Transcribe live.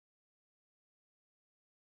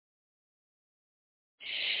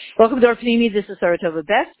Welcome to our Panini. This is Saratova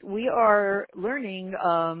Best. We are learning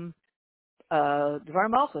Dvar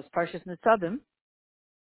Malchus, Parshas Nitzavim,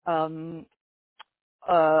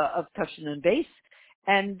 of Tafshin and Base.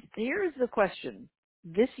 And here's the question.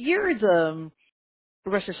 This year,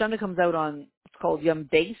 Rosh Hashanah comes out on, it's called Yom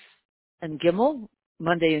Beis and Gimel,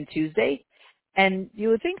 Monday and Tuesday. And you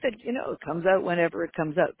would think that, it comes out whenever it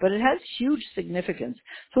comes out. But it has huge significance.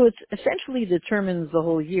 So it essentially determines the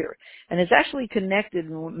whole year. And it's actually connected,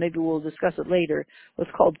 and maybe we'll discuss it later, what's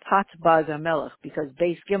called Pat Bag HaMelech, because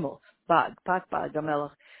Beis Gimel, Pat Bag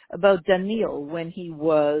HaMelech, about Daniel when he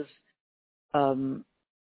was by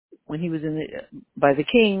the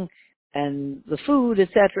king, and the food,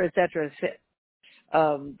 etc.,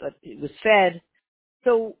 but it was fed.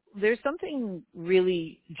 So there's something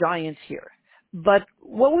really giant here. But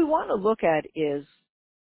what we want to look at is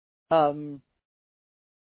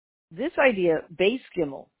this idea, Beis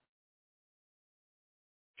Gimel,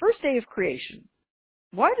 first day of creation.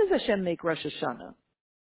 Why does Hashem make Rosh Hashanah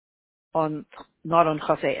not on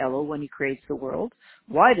Chafei Elul when He creates the world?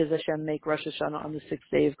 Why does Hashem make Rosh Hashanah on the sixth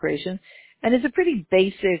day of creation? And it's a pretty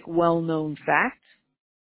basic, well-known fact.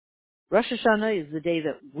 Rosh Hashanah is the day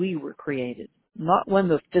that we were created, not when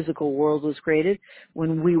the physical world was created,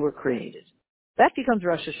 when we were created. That becomes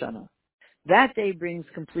Rosh Hashanah. That day brings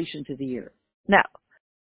completion to the year. Now,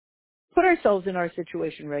 put ourselves in our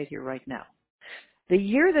situation right here, right now. The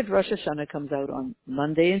year that Rosh Hashanah comes out on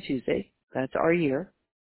Monday and Tuesday, that's our year,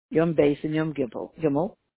 Yom Beis and Yom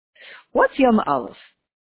Gimel. What's Yom Aleph?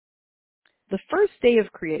 The first day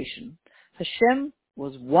of creation, Hashem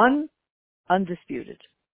was one, undisputed.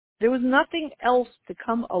 There was nothing else to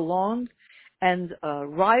come along and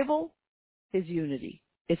rival His unity.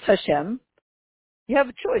 It's Hashem. You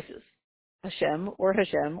have choices. Hashem or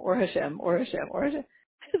Hashem or Hashem or Hashem or Hashem.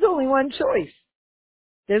 There's only one choice.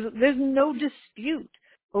 There's no dispute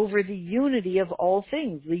over the unity of all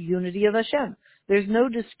things, the unity of Hashem. There's no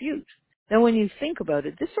dispute. Now, when you think about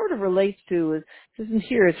it, this sort of relates to, this isn't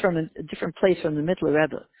here, it's from a different place from the Mittler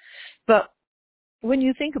Rebbe. But when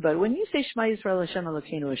you think about it, when you say Shema Yisrael Hashem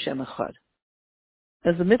Elokeinu Hashem Echad,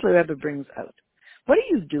 as the Mittler Rebbe brings out, what are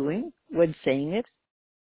you doing when saying it?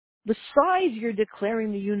 Besides you're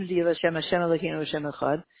declaring the unity of Hashem, Hashem Elokeinu Hashem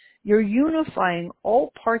Echad, you're unifying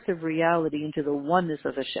all parts of reality into the oneness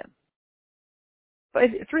of Hashem.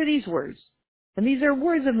 Through these words. And these are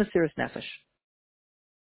words of Mesiras Nefesh.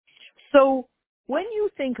 So, when you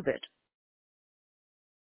think of it,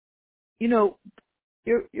 you're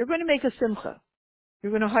going to make a simcha.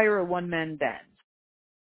 You're going to hire a one-man band.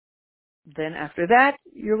 Then after that,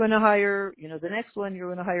 you're going to hire, the next one,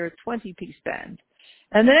 you're going to hire a 20-piece band.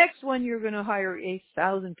 And the next one, you're going to hire a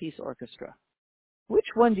 1,000-piece orchestra. Which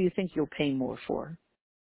one do you think you'll pay more for?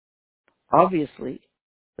 Obviously,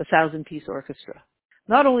 the 1,000-piece orchestra.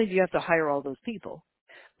 Not only do you have to hire all those people,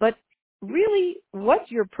 but really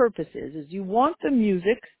what your purpose is you want the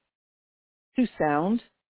music to sound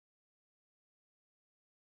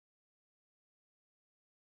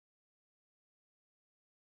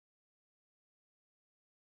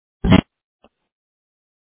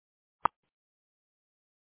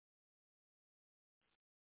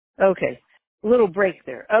okay. A little break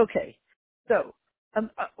there. Okay. So,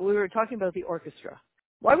 we were talking about the orchestra.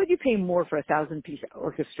 Why would you pay more for a 1,000-piece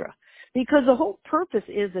orchestra? Because the whole purpose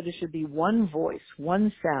is that it should be one voice,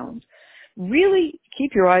 one sound. Really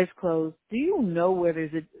keep your eyes closed. Do you know whether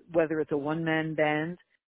it's a one-man band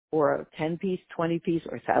or a 10-piece, 20-piece,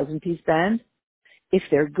 or 1,000-piece band? If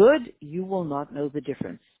they're good, you will not know the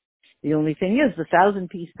difference. The only thing is the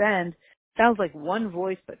 1,000-piece band sounds like one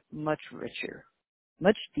voice, but much richer,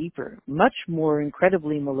 much deeper, much more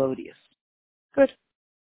incredibly melodious. Good.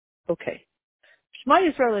 Okay. Shema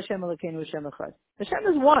Yisrael Hashem Elokeinu Hashem Echad. Hashem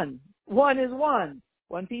is one. One is one.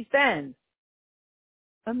 One-piece band.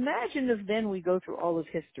 Imagine if then we go through all of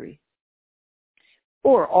history,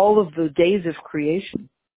 or all of the days of creation,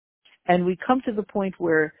 and we come to the point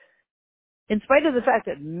where, in spite of the fact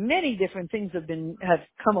that many different things have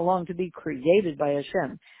come along to be created by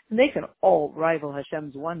Hashem, and they can all rival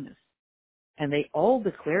Hashem's oneness, and they all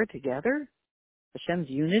declare together Hashem's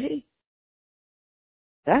unity,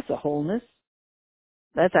 that's a wholeness.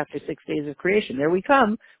 That's after 6 days of creation. There we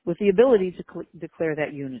come with the ability to declare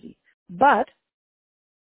that unity. But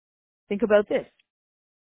think about this,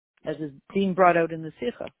 as is being brought out in the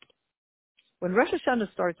Sikha. When Rosh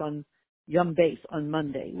Hashanah starts on Yom Beis on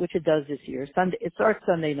Monday, which it does this year, it starts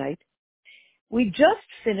Sunday night. We just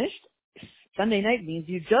finished. Sunday night means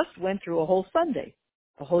you just went through a whole Sunday,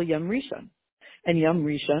 a whole Yom Rishon. And Yom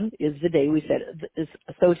Rishon is the day we said is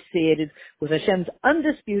associated with Hashem's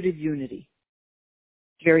undisputed unity.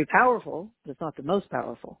 very powerful, but it's not the most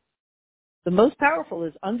powerful. The most powerful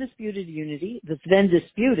is undisputed unity that's then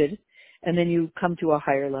disputed, and then you come to a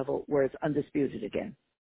higher level where it's undisputed again.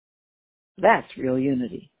 That's real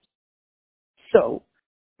unity. So,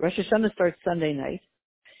 Rosh Hashanah starts Sunday night.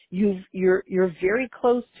 You're very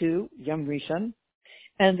close to Yom Rishon,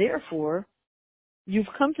 and therefore you've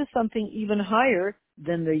come to something even higher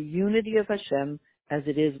than the unity of Hashem as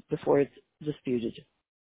it is before it's disputed.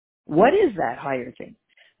 What is that higher thing?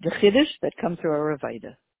 The Chiddush that comes through our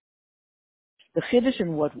Avodah. The Chiddush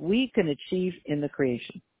in what we can achieve in the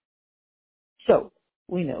creation. So,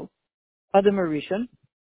 we know, Adam Rishon,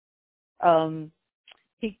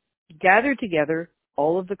 he gathered together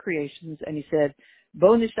all of the creations and he said,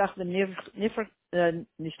 Bo nishtach v'nivcha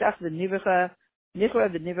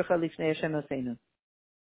lifnei Hashem Eloheinu.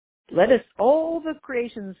 Let us, all the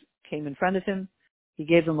creations came in front of him. He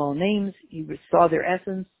gave them all names. He saw their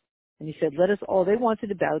essence. And he said, let us all, they wanted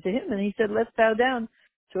to bow to him. And he said, let's bow down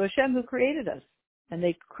to Hashem who created us. And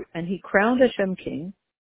he crowned Hashem king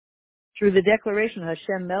through the declaration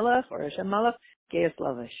Hashem Melech or Hashem Malach Geas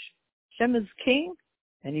Lavish. Hashem is king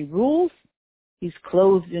and he rules. He's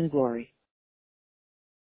clothed in glory.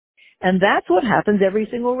 And that's what happens every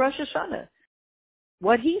single Rosh Hashanah.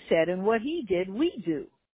 What he said and what he did, we do.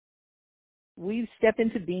 We step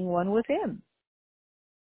into being one with him.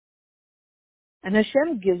 And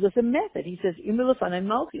Hashem gives us a method. He says, Imru lefanai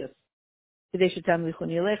malchus, k'dei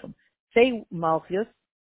shetamlichuni alechem. Say malchus,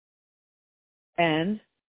 and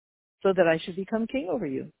so that I should become king over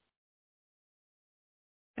you.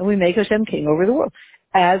 And we make Hashem king over the world,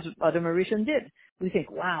 as Adam Rishon did. We think,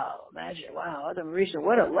 wow, imagine, wow, Adam Rishon,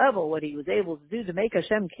 what a level, what he was able to do to make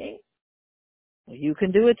Hashem king. Well, you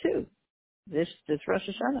can do it too, this Rosh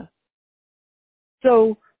Hashanah.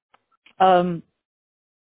 So,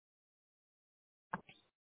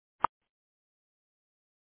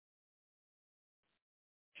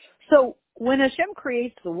 So when Hashem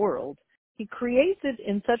creates the world, he creates it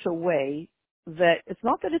in such a way that it's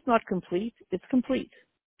not that it's not complete, it's complete.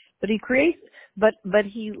 But he creates, but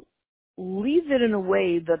he leaves it in a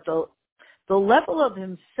way that the level of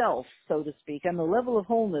himself, so to speak, and the level of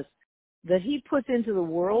wholeness that he puts into the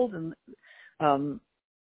world and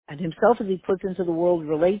himself as he puts into the world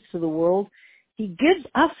relates to the world, he gives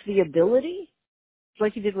us the ability,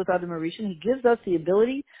 like he did with Adam Rishon, he gives us the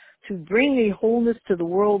ability to bring a wholeness to the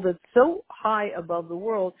world that's so high above the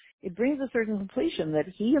world, it brings a certain completion that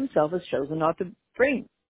he himself has chosen not to bring,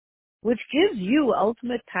 which gives you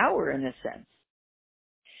ultimate power in a sense.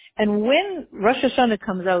 And when Rosh Hashanah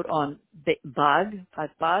comes out on Bag,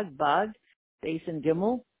 Beis and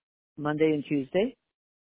Gimel, Monday and Tuesday,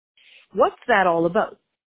 what's that all about?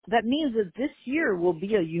 That means that this year will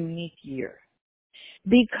be a unique year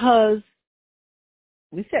because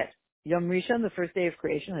we said, Yom Rishon, the first day of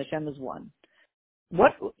creation, Hashem is one.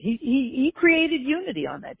 What he created unity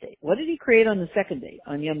on that day. What did he create on the second day?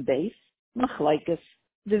 On Yom Beis, Machlaikas,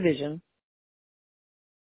 division.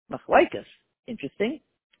 Machlaikas, interesting.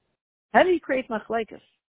 How did he create Machlaikas?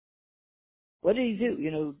 What did he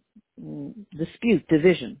do? Dispute,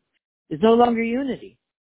 division. There's no longer unity.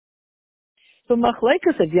 So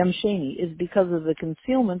Machlaikas of Yom Sheni is because of the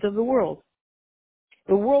concealment of the world.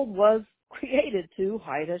 The world was created to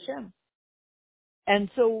hide Hashem. And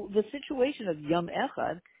so the situation of Yom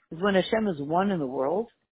Echad is when Hashem is one in the world.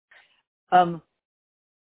 That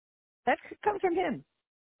comes from him.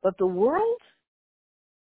 But the world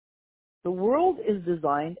is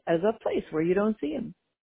designed as a place where you don't see him.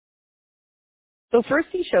 So first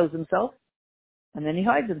he shows himself, and then he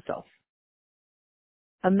hides himself.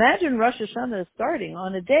 Imagine Rosh Hashanah starting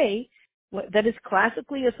on a day that is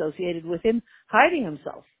classically associated with him hiding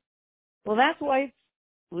himself. Well, that's why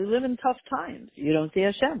we live in tough times. You don't see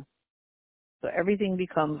Hashem. So everything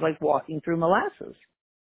becomes like walking through molasses.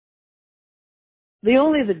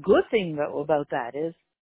 The good thing though about that is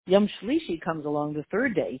Yom Shlishi comes along the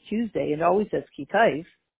third day, Tuesday, and it always says Kitayv,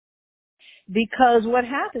 because what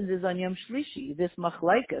happens is on Yom Shlishi, this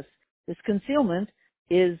machlaikas, this concealment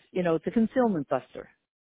is, it's a concealment buster.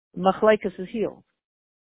 Machlaikas is healed.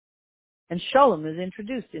 And Shalom is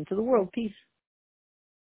introduced into the world, peace.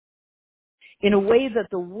 In a way that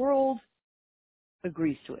the world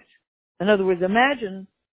agrees to it. In other words, imagine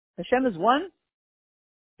Hashem is one,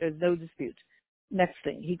 there's no dispute. Next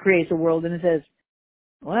thing, he creates a world and it says,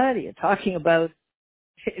 what are you talking about?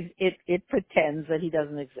 It pretends that he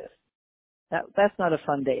doesn't exist. That's not a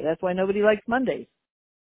fun day. That's why nobody likes Mondays.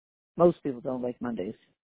 Most people don't like Mondays.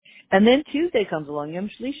 And then Tuesday comes along, Yom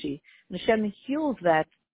Shlishi, and Hashem heals that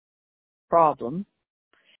problem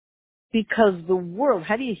because the world,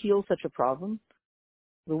 how do you heal such a problem?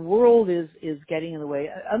 The world is getting in the way.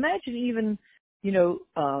 Imagine even, you know,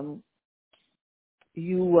 I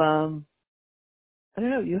don't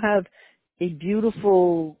know, you have a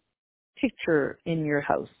beautiful picture in your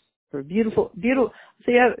house, or beautiful,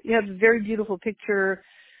 so you have a very beautiful picture,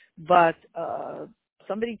 but,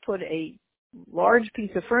 somebody put a large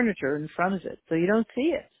piece of furniture in front of it, so you don't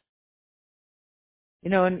see it. You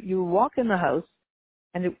know, and you walk in the house,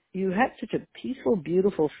 and you had such a peaceful,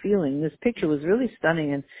 beautiful feeling. This picture was really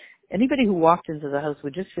stunning, and anybody who walked into the house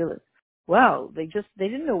would just feel it. Wow, they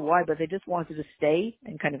didn't know why, but they just wanted to stay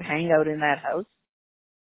and kind of hang out in that house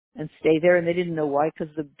and stay there, and they didn't know why,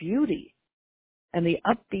 because the beauty and the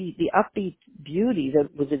upbeat beauty that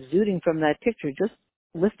was exuding from that picture just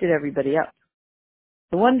lifted everybody up.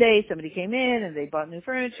 So one day somebody came in and they bought new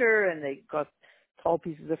furniture and they got tall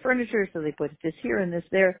pieces of furniture, so they put this here and this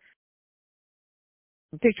there.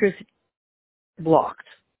 The picture's blocked.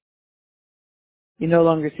 You no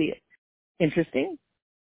longer see it. Interesting.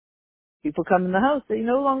 People come in the house, they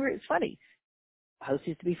no longer, it's funny. The house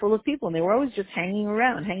used to be full of people and they were always just hanging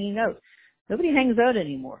around, hanging out. Nobody hangs out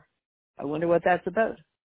anymore. I wonder what that's about.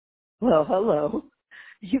 Well, hello.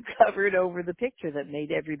 You covered over the picture that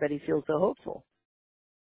made everybody feel so hopeful.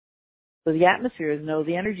 So the atmosphere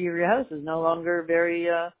the energy of your house is no longer very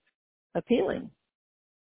appealing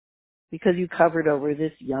because you covered over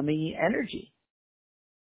this yummy energy.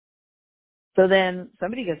 So then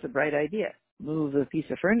somebody gets a bright idea. Move a piece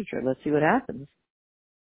of furniture. Let's see what happens.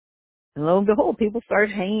 And lo and behold, people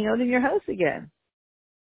start hanging out in your house again.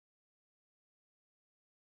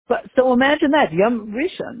 But so imagine that. Yom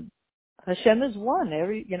Rishon. Hashem is one.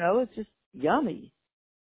 It's just yummy.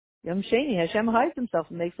 Yom Sheni. Hashem hides himself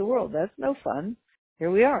and makes the world. That's no fun.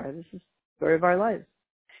 Here we are. This is the story of our lives.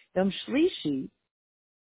 Yom Shlishi,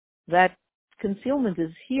 that concealment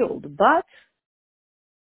is healed. But,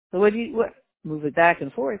 so what? Move it back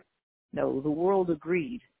and forth? No, the world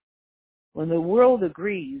agreed. When the world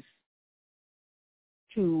agrees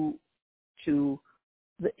to,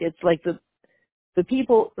 it's like the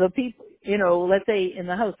people, let's say in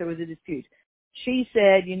the house there was a dispute. She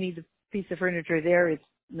said, you need a piece of furniture there, it's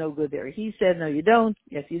no good there. He said, no you don't,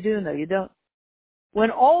 yes you do, no you don't.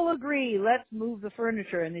 When all agree, let's move the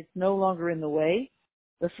furniture and it's no longer in the way,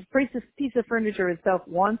 the piece of furniture itself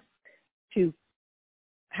wants to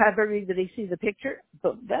have everybody see the picture,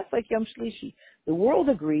 but that's like Yom Shlishi. The world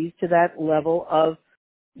agrees to that level of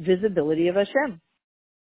visibility of Hashem.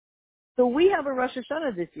 So we have a Rosh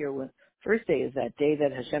Hashanah this year. When first day is that day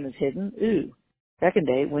that Hashem is hidden. Second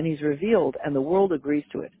day when He's revealed and the world agrees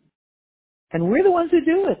to it. And we're the ones who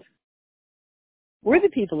do it. We're the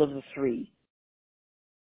people of the three.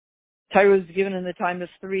 Torah was given in the time of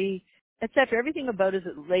three, etc. Everything about is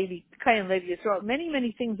Kayin Levi Yisrael. Many,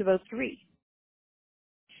 many things about three.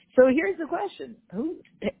 So here's the question.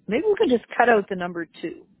 Maybe we can just cut out the number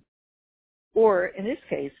 2. Or in this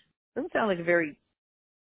case, it doesn't sound like a very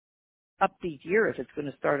upbeat year if it's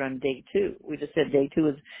going to start on day 2. We just said day 2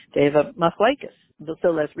 is day of a machlaikas. So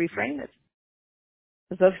let's reframe it.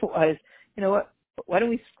 Because otherwise, you know what? Why don't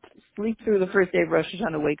we sleep through the first day of Rosh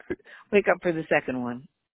Hashanah, wake up for the second one?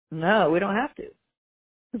 No, we don't have to.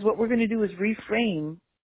 Because what we're going to do is reframe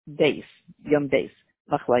Yom Beis,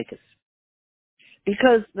 machlaikas.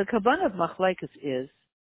 Because the kavanah of machlaikas is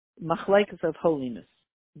machlaikas of holiness,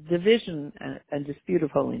 division and dispute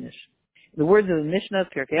of holiness. The words of the Mishnah,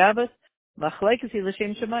 Pirkei Avos, machlaikas hi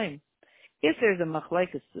l'shem shamayim. If there's a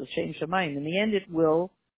machlaikas l'shem shamayim, in the end it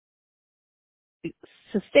will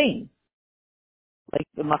sustain. Like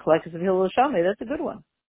the machlaikas of Hillel Shammai, that's a good one.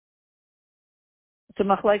 It's a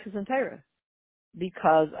machlaikas in Torah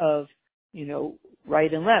because of,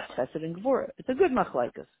 right and left, chesed and gevurah. It's a good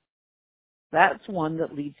machlaikas. That's one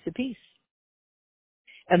that leads to peace.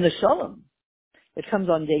 And the shalom that comes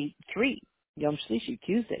on day 3, Yom Shlishi,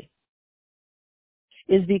 Tuesday,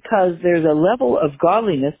 is because there's a level of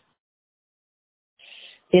godliness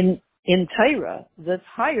in Torah that's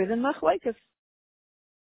higher than machlaikas.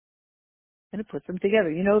 And it puts them together.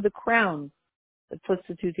 The crown that puts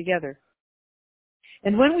the two together.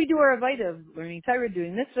 And when we do our avodah of learning Torah,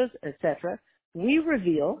 doing mitzvahs, etc., we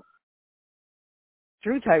reveal,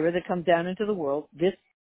 through Torah that comes down into the world, this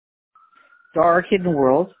dark hidden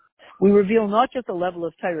world, we reveal not just a level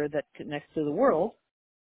of Torah that connects to the world,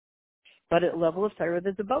 but a level of Torah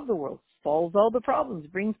that's above the world, solves all the problems,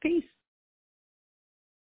 brings peace.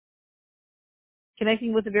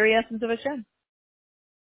 Connecting with the very essence of Hashem.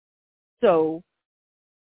 So,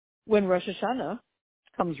 when Rosh Hashanah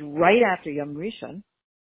comes right after Yom Rishon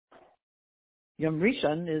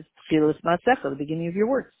is Tchilas Ma'asecha, the beginning of your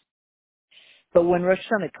works. But when Rosh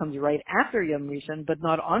Hashanah comes right after Yom Rishon, but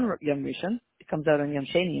not on Yom Rishon, it comes out on Yom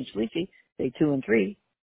Sheni and Shlishi, day 2 and 3,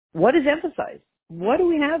 what is emphasized? What do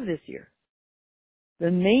we have this year? The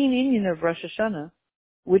main union of Rosh Hashanah,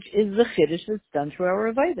 which is the Chiddush that's done through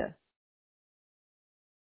our Avodah.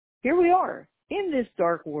 Here we are, in this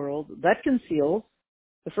dark world that conceals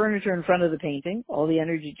the furniture in front of the painting, all the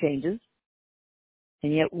energy changes,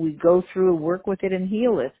 and yet we go through, work with it, and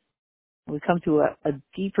heal it. We come to a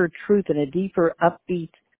deeper truth and a deeper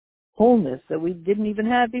upbeat wholeness that we didn't even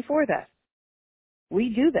have before that. We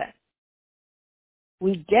do that.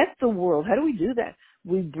 We get the world. How do we do that?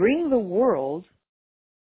 We bring the world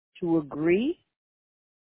to agree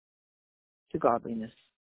to godliness.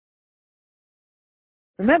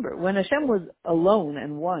 Remember, when Hashem was alone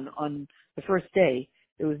and one on the first day,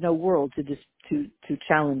 there was no world to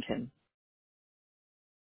challenge him.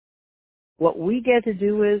 What we get to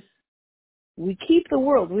do is we keep the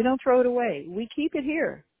world. We don't throw it away. We keep it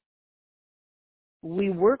here. We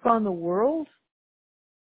work on the world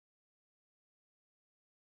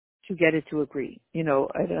to get it to agree. You know,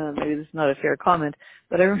 I don't know, maybe this is not a fair comment,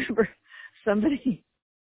 but I remember somebody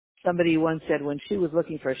once said when she was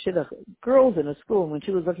looking for a shidduch, girls in a school, when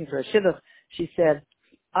she was looking for a shidduch, she said,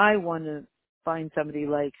 I want to find somebody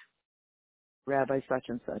like Rabbi such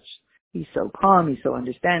and such. He's so calm, he's so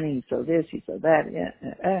understanding, he's so this, he's so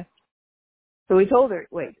that. So we told her,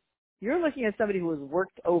 wait, you're looking at somebody who was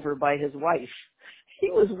worked over by his wife. He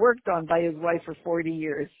was worked on by his wife for 40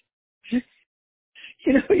 years.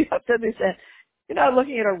 You know, you have to understand, you're not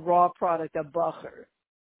looking at a raw product, a bacher.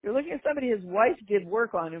 You're looking at somebody his wife did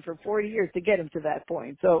work on him for 40 years to get him to that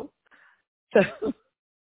point. So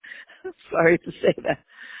sorry to say that.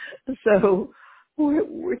 So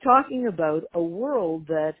we're talking about a world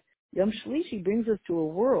that Yom Shlishi brings us to, a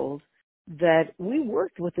world that we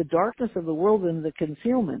worked with the darkness of the world and the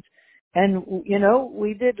concealment. And, you know,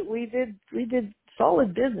 we did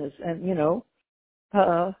solid business, and, you know,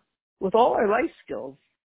 with all our life skills,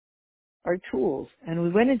 our tools. And we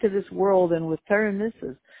went into this world, and with Torah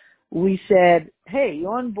Mitzvahs, we said, hey, you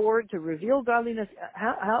on board to reveal godliness?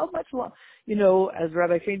 How much long, you know, as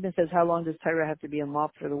Rabbi Friedman says, how long does Torah have to be a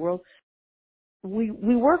mop for the world? We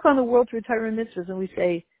work on the world through Torah Mitzvahs, and we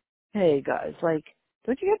say, hey guys, like,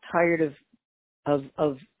 don't you get tired of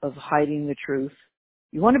hiding the truth?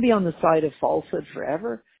 You want to be on the side of falsehood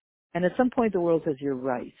forever? And at some point the world says, you're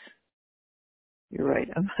right. You're right.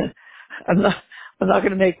 I'm not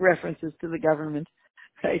going to make references to the government,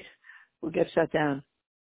 right? We'll get shut down,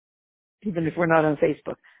 even if we're not on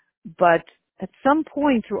Facebook. But at some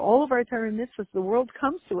point, through all of our Torah mitzvahs, the world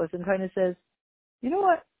comes to us and kind of says, you know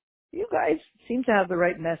what? You guys seem to have the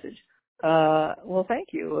right message. Well, thank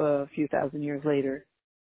you. A few thousand years later,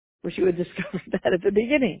 wish you had discovered that at the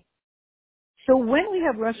beginning. So when we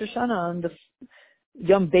have Rosh Hashanah on the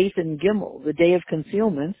Yom Beis and Gimel, the day of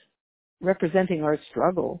concealment, representing our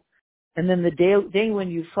struggle, and then the day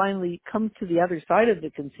when you finally come to the other side of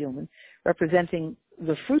the concealment, representing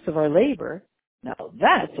the fruits of our labor, now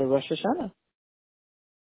that's a Rosh Hashanah.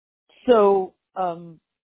 So,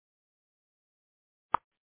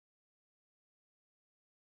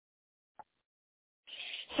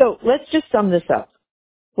 so let's just sum this up.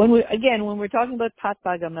 When we're talking about Pat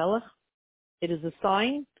Bag HaMelech, it is a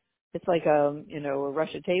sign. It's like a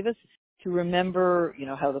Rosh Hashanah to remember,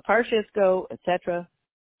 how the parshas go, etc.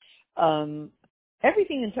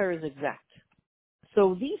 Everything in Torah is exact.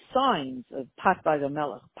 So these signs of Pat Bag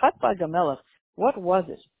HaMelech, what was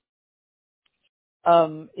it?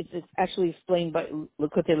 It's actually explained by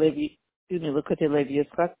Likutei Levi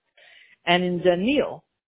Yitzchak, and in Daniel.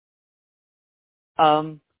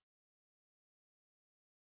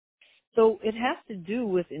 So it has to do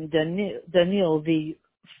with in Daniel the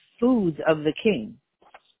foods of the king,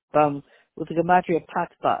 with the gematria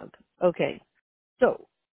Patbag. Okay, so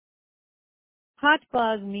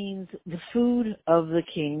Patbag means the food of the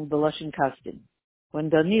king, the Lashon Kasdim. When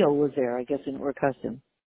Daniel was there, I guess in Ur Kasdim,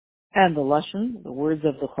 and the Lashon, the words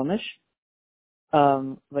of the Chumash,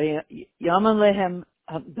 Yaman lehem,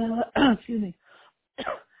 excuse me,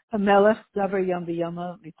 Hamelech davar yam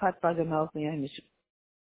v'yama mipatbag hamelech miyayim.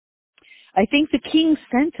 I think the king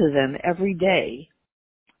sent to them every day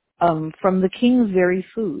from the king's very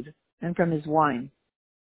food and from his wine,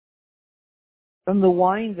 from the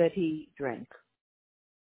wine that he drank.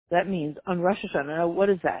 That means on Rosh Hashanah. Now, what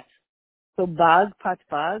is that? So bag, pat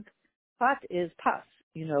bag. Pat is pas.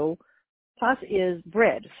 Pas is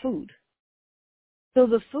bread, food. So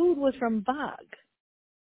the food was from bag.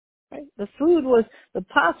 Right? The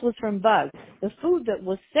pas was from bag. The food that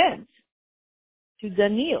was sent to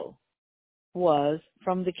Daniel was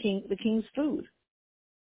from the king's food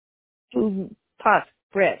pas,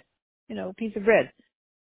 bread, piece of bread,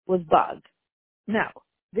 was bag. Now,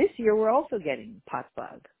 this year we're also getting pas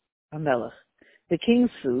bag, a melech, the king's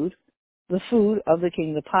food, the food of the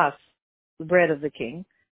king, the pas, the bread of the king,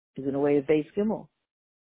 is in a way of Beis Gimel.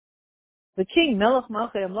 The king, Melech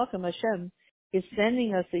Malchei Amlachim Hashem, is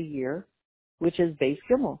sending us a year, which is Beis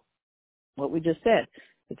Gimel, what we just said,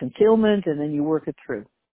 the concealment, and then you work it through.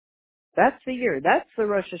 That's the year. That's the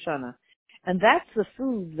Rosh Hashanah. And that's the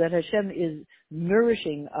food that Hashem is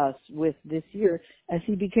nourishing us with this year as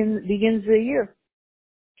He begins the year.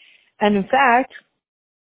 And in fact,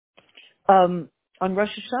 on Rosh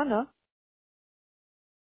Hashanah,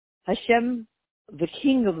 Hashem, the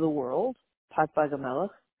King of the world, Pat Bag HaMelech,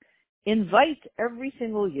 invites every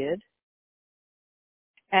single Yid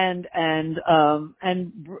and so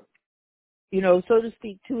to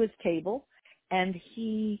speak, to his table, and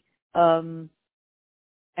he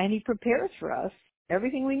prepares for us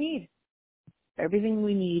everything we need. Everything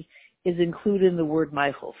we need is included in the word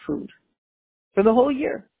Michael, food, for the whole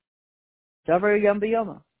year. Davar Yom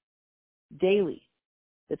B'Yoma, daily,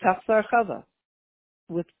 the Tachsar Chava,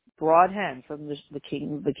 with broad hand from the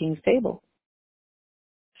king's table.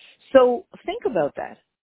 So think about that.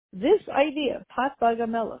 This idea, Pat Bag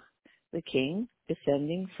HaMelech, the king is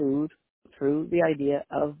sending food through the idea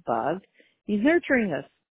of Bag. He's nurturing us.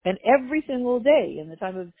 And every single day, in the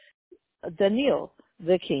time of Daniel,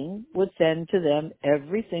 the king would send to them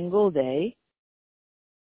every single day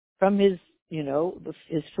from his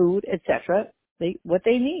food, etc., what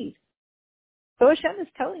they need. So Hashem is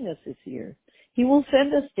telling us this year, He will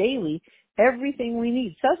send us daily everything we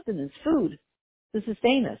need, sustenance, food, to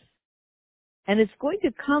sustain us. And it's going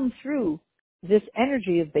to come through this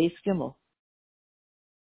energy of Beis Gimel.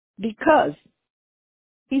 Because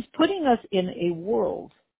He's putting us in a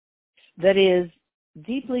world that is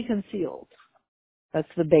deeply concealed. That's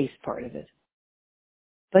the base part of it.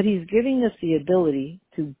 But He's giving us the ability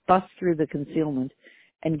to bust through the concealment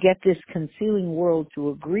and get this concealing world to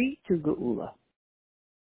agree to Geula.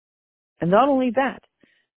 And not only that,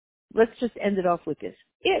 let's just end it off with this.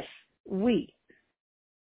 If we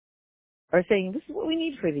are saying, this is what we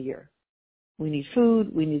need for the year. We need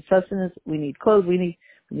food, we need sustenance, we need clothes, we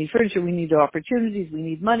need furniture, we need opportunities, we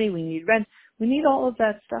need money, we need rent, we need all of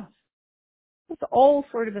that stuff. It's all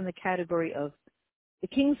sort of in the category of the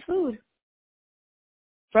king's food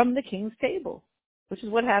from the king's table, which is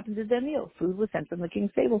what happened to Daniel. Food was sent from the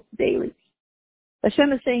king's table daily.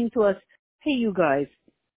 Hashem is saying to us, hey, you guys,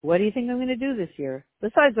 what do you think I'm going to do this year?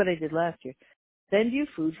 Besides what I did last year, send you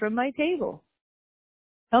food from my table.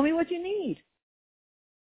 Tell me what you need.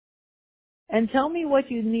 And tell me what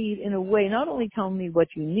you need in a way, not only tell me what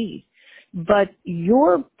you need, but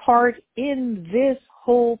your part in this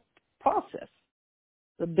whole process,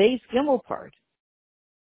 the Beis Gimel part.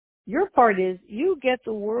 Your part is you get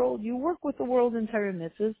the world, you work with the world in Torah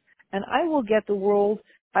mitzvahs, and I will get the world,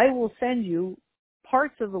 I will send you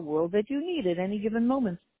parts of the world that you need at any given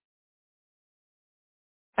moment.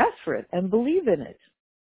 Ask for it and believe in it.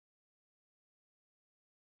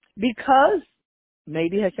 Because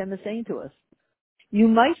maybe Hashem is saying to us, you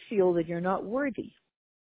might feel that you're not worthy.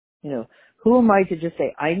 Who am I to just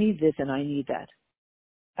say, I need this and I need that?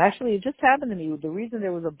 Actually, it just happened to me. The reason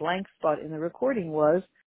there was a blank spot in the recording was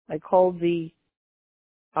I called the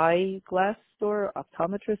eyeglass store,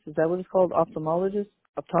 optometrist. Is that what it's called? Ophthalmologist?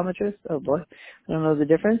 Optometrist? Oh boy, I don't know the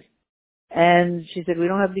difference. And she said, we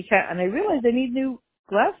don't have and I realized I need new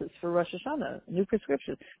glasses for Rosh Hashanah, new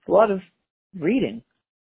prescription. It's a lot of reading.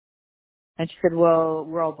 And she said, well,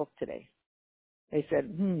 we're all booked today. I said,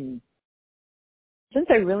 since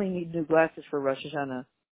I really need new glasses for Rosh Hashanah,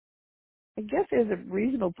 I guess there's a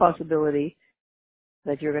reasonable possibility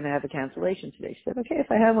that you're going to have a cancellation today. She said, okay,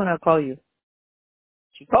 if I have one, I'll call you.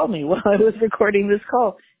 She called me while I was recording this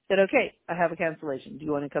call. Said, okay, I have a cancellation. Do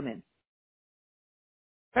you want to come in?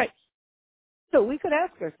 Right. So we could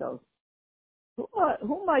ask ourselves, who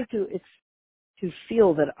am I to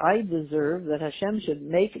feel that I deserve, that Hashem should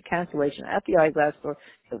make a cancellation at the eyeglass store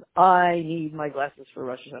because I need my glasses for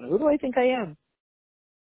Rosh Hashanah? Who do I think I am?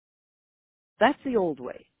 That's the old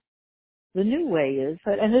way. The new way is,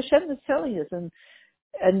 and Hashem is telling us, and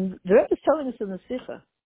the Rebbe is telling us in the Sikha,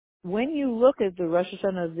 when you look at the Rosh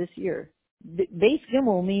Hashanah of this year, Beis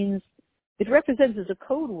Gimel means, it represents as a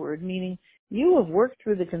code word, meaning you have worked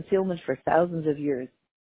through the concealment for thousands of years.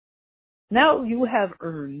 Now you have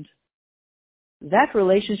earned that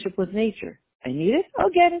relationship with nature. I need it, I'll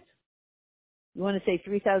get it. You want to say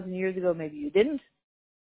 3,000 years ago, maybe you didn't?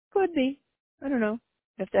 Could be. I don't know.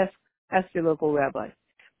 You have to ask your local rabbi.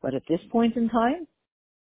 But at this point in time,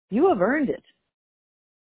 you have earned it.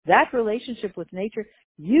 That relationship with nature,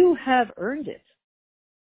 you have earned it.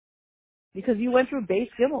 because you went through Beis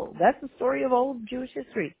Gimel. That's the story of all of Jewish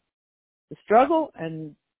history. The struggle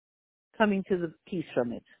and coming to the peace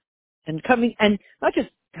from it. And not just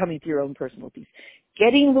coming to your own personal peace,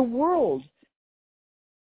 getting the world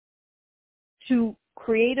to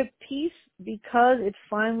create a peace because it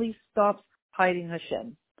finally stops hiding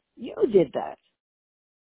Hashem. You did that.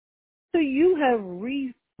 So you have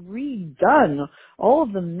redone all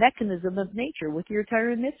of the mechanism of nature with your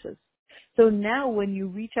Torah mitzvahs. So now when you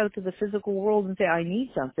reach out to the physical world and say, I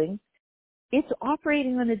need something, it's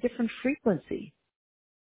operating on a different frequency.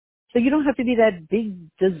 So you don't have to be that big,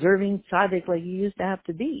 deserving tzaddik like you used to have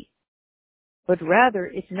to be. But rather,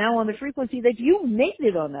 it's now on the frequency that you made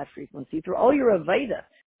it on that frequency through all your Aveda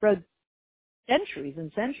for centuries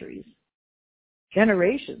and centuries,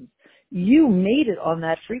 generations. You made it on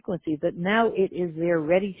that frequency, but now it is there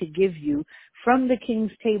ready to give you from the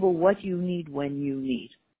king's table what you need when you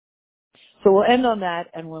need. So we'll end on that,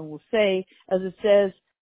 and when we'll say, as it says,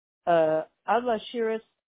 Ad Lashiras,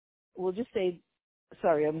 we'll just say,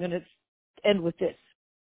 sorry, I'm going to end with this.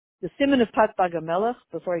 The Siman of Pat Bagamelech,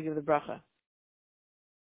 before I give the bracha,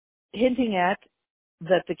 hinting at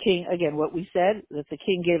that the king, again, what we said, that the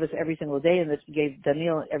king gave us every single day and that he gave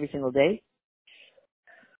Daniel every single day.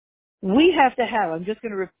 We have to have, I'm just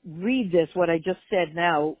going to read this, what I just said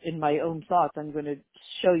now in my own thoughts. I'm going to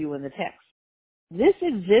show you in the text. This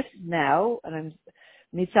exists now, and I'm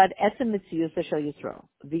mitzad etzem mitzius shel Yisrael.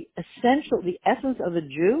 The essence of a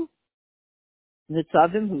Jew,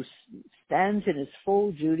 Nitzavim, who stands in his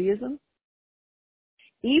full Judaism,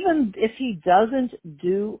 even if he doesn't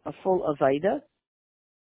do a full Avaida,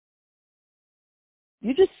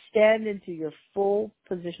 you just stand into your full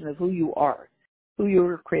position of who you are, who you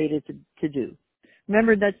were created to do.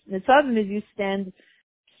 Remember that Nitzavim is you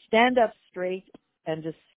stand up straight and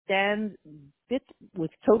just stand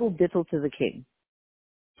with total bittul to the king.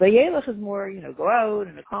 Vayelech is more, go out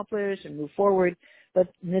and accomplish and move forward. But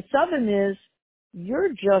Nitzavim is, you're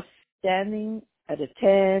just standing at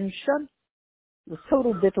attention with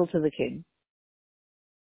total bittul to the king.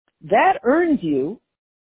 That earns you,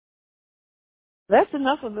 that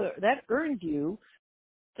earns you,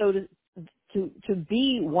 so to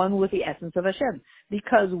be one with the essence of Hashem.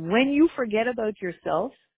 Because when you forget about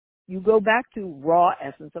yourself, you go back to raw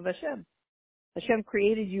essence of Hashem. Hashem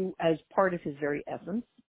created you as part of his very essence.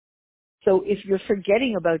 So if you're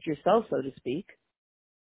forgetting about yourself, so to speak,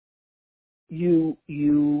 when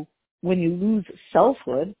you lose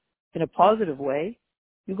selfhood in a positive way,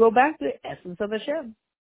 you go back to the essence of Hashem.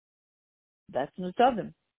 That's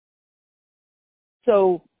Nitzavim.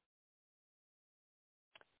 So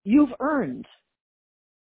you've earned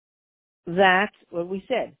that, what we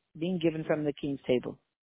said, being given from the king's table.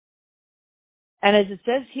 And as it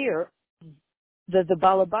says here, the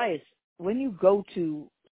Balabayas, when you go to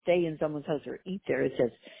stay in someone's house or eat there, it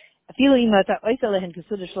says, that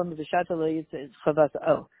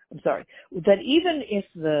even if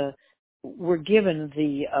we're given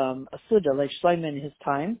the Asuda, like Shlomo in his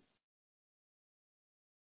time,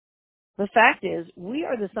 the fact is, we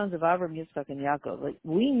are the sons of Avraham, Yitzchak, and Yaakov. Like,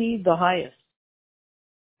 we need the highest.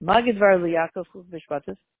 Magidvar liYaakov chuk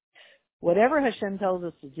b'shvatos. Whatever Hashem tells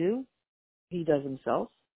us to do, he does himself.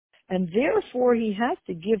 And therefore, he has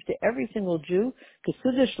to give to every single Jew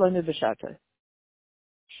Kesudah Shlomo b'Shato.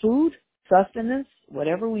 Food, sustenance,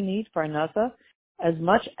 whatever we need, parnasa, as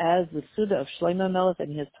much as the Suda of Shlomo Melech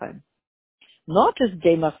in his time. Not just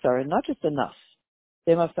Demafsar, not just enough.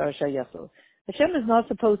 Demafsar Shayaso. Hashem is not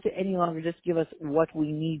supposed to any longer just give us what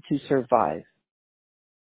we need to survive.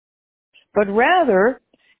 But rather,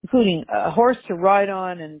 including a horse to ride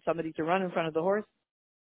on and somebody to run in front of the horse,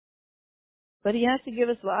 but he has to give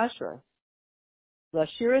us la'ashra.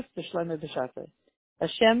 La'ashiras t'shlomo b'shato.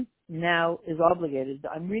 Hashem now is obligated.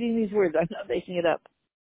 I'm reading these words. I'm not making it up.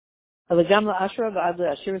 Hashem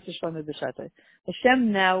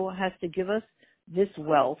now has to give us this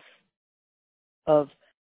wealth of,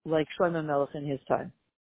 like Shlomo Melech in his time.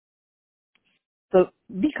 So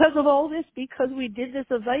because of all this, because we did this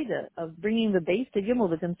Avaida of bringing the base to Gimel,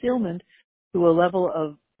 the concealment, to a level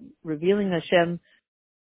of revealing Hashem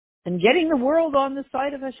and getting the world on the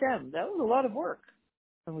side of Hashem, that was a lot of work,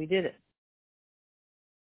 and we did it.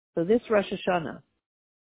 So this Rosh Hashanah,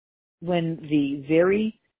 when the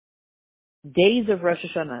very days of Rosh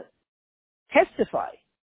Hashanah testify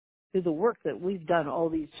to the work that we've done all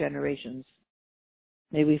these generations,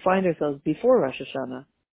 may we find ourselves before Rosh Hashanah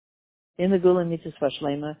in the Gula Mitzvah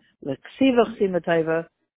Shlema, L'Ksiva Chsimatayva,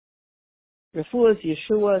 Refuas,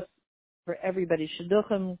 Yeshuas, for everybody,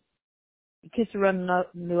 Shidduchim, Kisran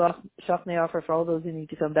Nuach, Shachnei Offer, for all those who need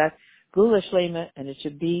to come back, Gula Shlema, and it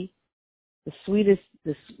should be The sweetest,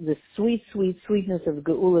 the sweet, sweet, sweetness of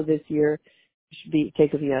Geula this year should be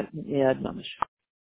take of Yad Mamash.